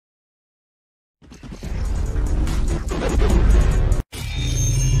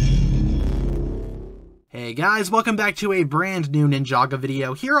Hey guys, welcome back to a brand new Ninjago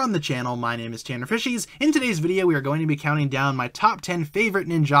video here on the channel. My name is TannerFishies. In today's video, we are going to be counting down my top 10 favorite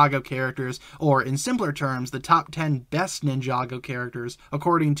Ninjago characters, or in simpler terms, the top 10 best Ninjago characters,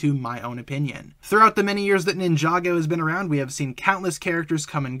 according to my own opinion. Throughout the many years that Ninjago has been around, we have seen countless characters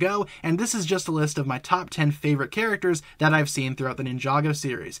come and go, and this is just a list of my top 10 favorite characters that I've seen throughout the Ninjago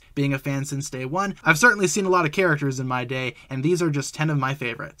series. Being a fan since day one, I've certainly seen a lot of characters in my day, and these are just 10 of my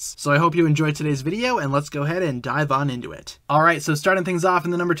favorites. So I hope you enjoyed today's video, and let's go ahead and dive on into it. Alright, so starting things off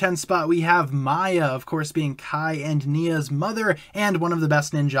in the number 10 spot, we have Maya, of course being Kai and Nia's mother, and one of the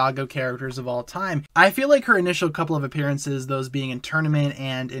best Ninjago characters of all time. I feel like her initial couple of appearances, those being in Tournament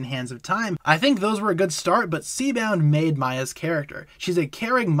and in Hands of Time, I think those were a good start, but Seabound made Maya's character. She's a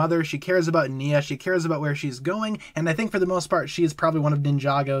caring mother, she cares about Nia, she cares about where she's going, and I think for the most part she is probably one of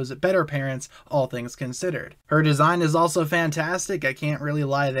Ninjago's better parents, all things considered. Her design is also fantastic, I can't really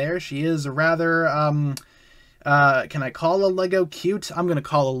lie there. She is rather, can I call a Lego cute? I'm gonna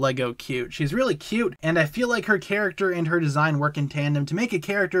call a Lego cute. She's really cute, and I feel like her character and her design work in tandem to make a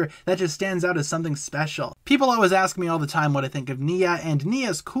character that just stands out as something special. People always ask me all the time what I think of Nia, and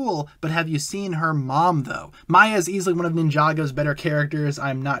Nia's cool, but have you seen her mom though? Maya is easily one of Ninjago's better characters.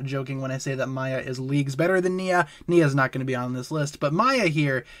 I'm not joking when I say that Maya is leagues better than Nia. Nia's not gonna be on this list, but Maya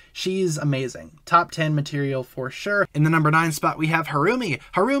here, she's amazing. Top 10 material for sure. In the number 9 spot, we have Harumi.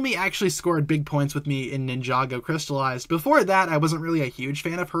 Harumi actually scored big points with me in Ninjago Crystallized. Before that, I wasn't really a huge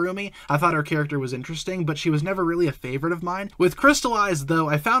fan of Harumi. I thought her character was interesting, but she was never really a favorite of mine. With Crystallized, though,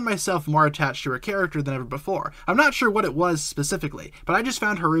 I found myself more attached to her character than ever before. I'm not sure what it was specifically, but I just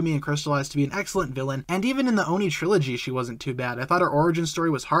found Harumi in Crystallized to be an excellent villain, and even in the Oni trilogy, she wasn't too bad. I thought her origin story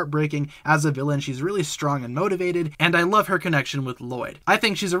was heartbreaking. As a villain, she's really strong and motivated, and I love her connection with Lloyd. I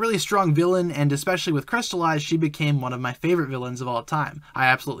think she's a really strong villain, and especially with Crystallized, she became one of my favorite villains of all time. I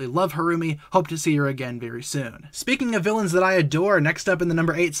absolutely love Harumi. Hope to see her again very soon. Speaking of villains that I adore, next up in the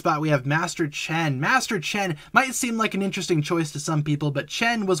number 8 spot, we have Master Chen. Master Chen might seem like an interesting choice to some people, but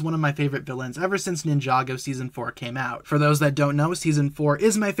Chen was one of my favorite villains ever since Ninjago Season 4 came out. For those that don't know, Season 4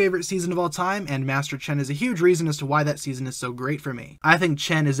 is my favorite season of all time, and Master Chen is a huge reason as to why that season is so great for me. I think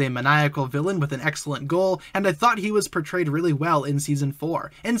Chen is a maniacal villain with an excellent goal, and I thought he was portrayed really well in Season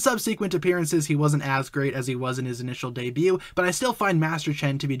 4. In subsequent appearances, he wasn't as great as he was in his initial debut, but I still find Master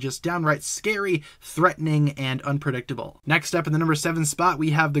Chen to be just downright scary, threatening, and unpredictable. Next up in the number 7 spot,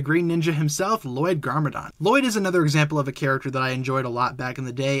 we have the Green Ninja himself, Lloyd Garmadon. Lloyd is another example of a character that I enjoyed a lot back in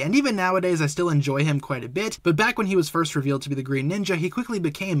the day, and even nowadays I still enjoy him quite a bit, but back when he was first revealed to be the Green Ninja, he quickly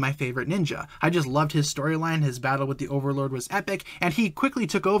became my favorite ninja. I just loved his storyline, his battle with the Overlord was epic, and he quickly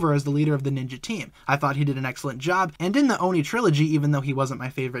took over as the leader of the ninja team. I thought he did an excellent job, and in the Oni trilogy, even though he wasn't my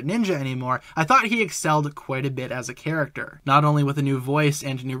favorite ninja anymore, I thought he excelled quite a bit as a character. Not only with a new voice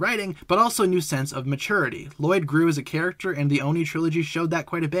and new writing, but also a new sense of maturity. Lloyd grew as a character, and the Oni trilogy showed that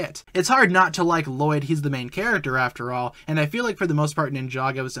quite a bit. It's hard not to like Lloyd, he's the main character after all, and I feel like for the most part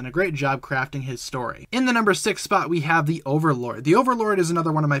Ninjago has done a great job crafting his story. In the number 6 spot, we have the Overlord. The Overlord is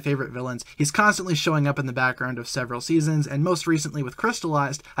another one of my favorite villains. He's constantly showing up in the background of several seasons, and most recently with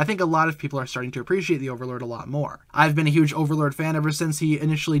Crystallized, I think a lot of people are starting to appreciate the Overlord a lot more. I've been a huge Overlord fan ever since he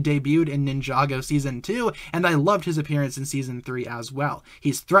initially debuted in Ninjago Season 2, and I loved his appearance in Season 3 as well.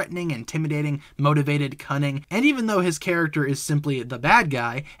 He's threatening, intimidating, motivated, cunning, and even though his character is simply the bad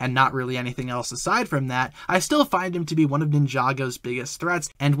guy, and not really anything else aside from that, I still find him to be one of Ninjago's biggest threats,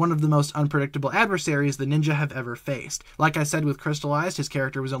 and one of the most unpredictable adversaries the ninja have ever faced. Like I said with Crystallized, his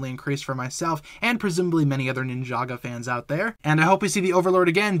character was only increased for myself, and presumably many other Ninjago fans out there, and I hope we see the Overlord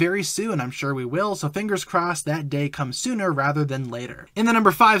again very soon. I'm sure we will, so fingers crossed that day comes sooner rather than later. In the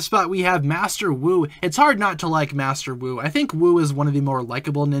number 5 spot, we have Master Wu. It's hard not to like Master Wu. I think Wu is one of the more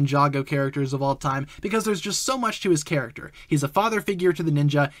likable Ninjago characters of all time, because there's just so much to his character. He's a father figure to the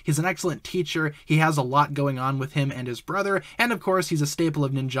ninja, he's an excellent teacher, he has a lot going on with him and his brother, and of course he's a staple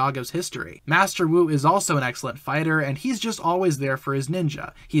of Ninjago's history. Master Wu is also an excellent fighter, and he's just always there for his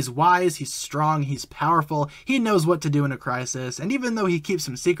ninja. He's wise, he's strong, he's powerful, he knows what to do in a crisis, and even though he keeps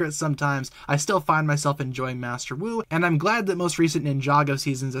some secrets sometimes, I still find myself enjoying Master Wu, and I'm glad that most recent Ninjago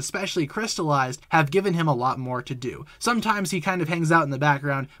seasons, especially Crystallized, have given him a lot more to do. Sometimes he kind of hangs out in the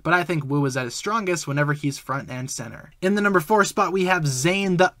background, but I think Wu is at his strongest whenever he's front and center. In the number 4 spot, we have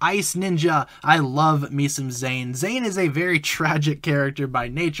Zane the Ice Ninja. I love me some Zane. Zane is a very tragic character by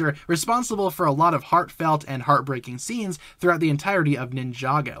nature, responsible for a lot lot of heartfelt and heartbreaking scenes throughout the entirety of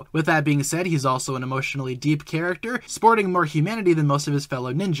Ninjago. With that being said, he's also an emotionally deep character, sporting more humanity than most of his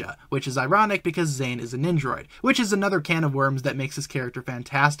fellow ninja, which is ironic because Zane is a ninjroid, which is another can of worms that makes his character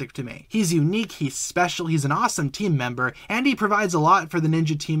fantastic to me. He's unique, he's special, he's an awesome team member, and he provides a lot for the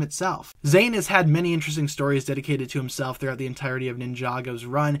ninja team itself. Zane has had many interesting stories dedicated to himself throughout the entirety of Ninjago's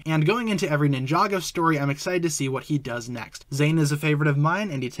run, and going into every Ninjago story, I'm excited to see what he does next. Zane is a favorite of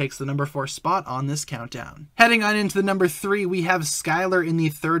mine, and he takes the number 4 spot on this countdown. Heading on into the number 3, we have Skylar in the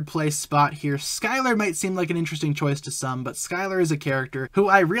 3rd place spot here. Skylar might seem like an interesting choice to some, but Skylar is a character who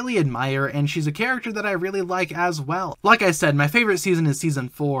I really admire, and she's a character that I really like as well. Like I said, my favorite season is season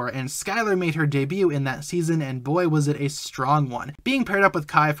 4, and Skylar made her debut in that season, and boy was it a strong one. Being paired up with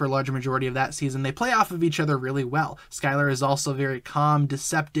Kai for a large majority of that season, they play off of each other really well. Skylar is also very calm,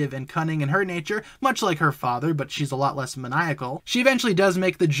 deceptive, and cunning in her nature, much like her father, but she's a lot less maniacal. She eventually does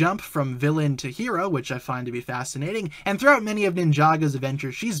make the jump from villain to hero, which I find to be fascinating, and throughout many of Ninjago's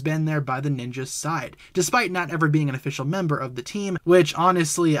adventures, she's been there by the ninja's side, despite not ever being an official member of the team, which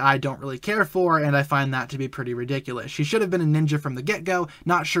honestly I don't really care for, and I find that to be pretty ridiculous. She should have been a ninja from the get-go,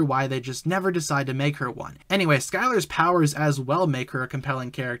 not sure why they just never decide to make her one. Anyway, Skylar's powers as well make her a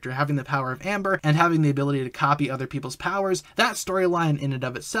compelling character, having the power of Amber and having the ability to copy other people's powers. That storyline in and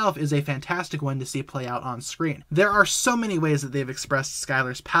of itself is a fantastic one to see play out on screen. There are so many ways that they've expressed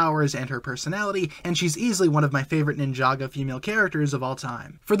Skylar's powers and her personality, and she's easily one of my favorite Ninjago female characters of all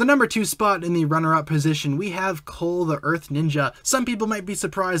time. For the number 2 spot in the runner-up position, we have Cole the Earth Ninja. Some people might be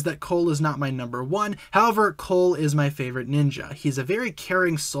surprised that Cole is not my number 1, however, Cole is my favorite ninja. He's a very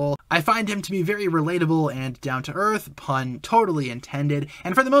caring soul. I find him to be very relatable and down-to-earth, pun totally intended,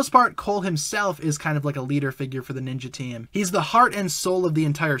 and for the most part, Cole himself is kind of like a leader figure for the ninja team. He's the heart and soul of the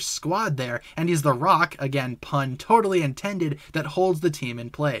entire squad there, and he's the rock, again pun totally intended, that holds the team in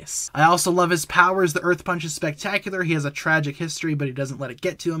place. I also love his powers. The Earth Punch is spectacular. He has a tragic history, but he doesn't let it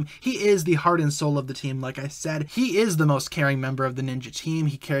get to him. He is the heart and soul of the team, like I said. He is the most caring member of the ninja team.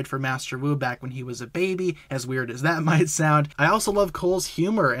 He cared for Master Wu back when he was a baby, as weird as that might sound. I also love Cole's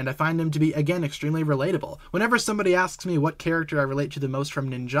humor, and I find him to be, again, extremely relatable. Whenever somebody asks me what character I relate to the most from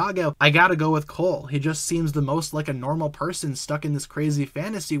Ninjago, I gotta go with Cole. He just seems the most like a normal person stuck in this crazy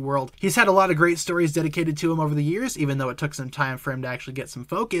fantasy world. He's had a lot of great stories dedicated to him over the years, even though it took some time for him to actually get some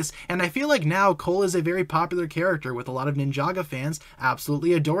focus, and I feel like now Cole is a very popular character with a lot of Ninjago fans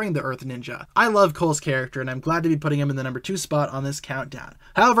absolutely adoring the Earth Ninja. I love Cole's character, and I'm glad to be putting him in the number 2 spot on this countdown.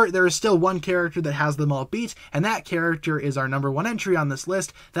 However, there is still one character that has them all beat, and that character is our number 1 entry on this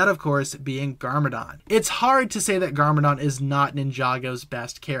list, that of course being Garmadon. It's hard to say that Garmadon is not Ninjago's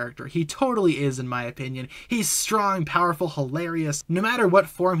best character. He totally is, in my opinion. He's strong, powerful, hilarious, no matter what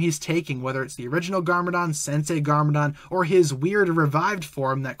form he's taking, whether it's the original Garmadon, Sensei Garmadon, or his weird revived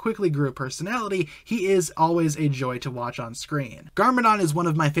form that quickly grew a personality, he is always a joy to watch on screen. Garmadon is one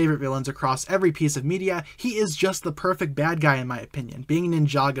of my favorite villains across every piece of media. He is just the perfect bad guy in my opinion, being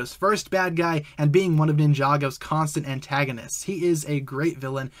Ninjago's first bad guy and being one of Ninjago's constant antagonists. He is a great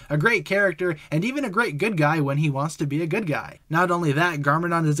villain, a great character, and even a great good guy when he wants to be a good guy. Not only that,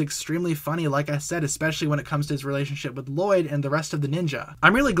 Garmadon is extremely funny, like I said, especially when it comes to his relationship with Lloyd and the rest of the ninja.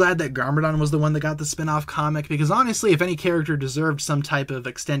 I'm really glad that Garmadon was the one that got the spin-off comic, because honestly, if any character deserved some type of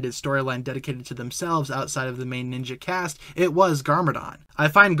extended storyline dedicated to themselves outside of the main ninja cast, it was Garmadon. I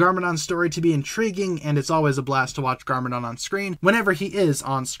find Garmadon's story to be intriguing, and it's always a blast to watch Garmadon on screen whenever he is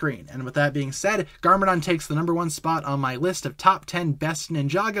on screen. And with that being said, Garmadon takes the number 1 spot on my list of top 10 best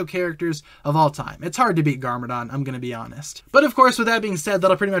Ninjago characters of all time. It's hard to beat Garmadon, I'm gonna be honest. But of course, with that being said,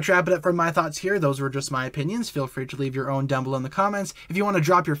 that'll pretty much wrap it up for my thoughts here. Those were just my opinions. Feel free to leave your own down below in the comments. If you want to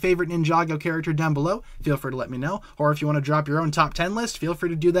drop your favorite Ninjago character down below, feel free to let me know. Or if you want to drop your own top 10 list, feel free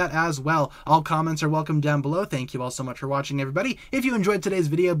to do that as well. All comments are welcome down below. Thank you all so much for watching, everybody. If you enjoyed today's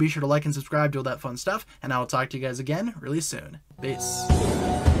video, be sure to like and subscribe, do all that fun stuff, and I will talk to you guys again really soon.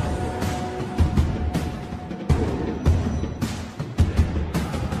 Peace.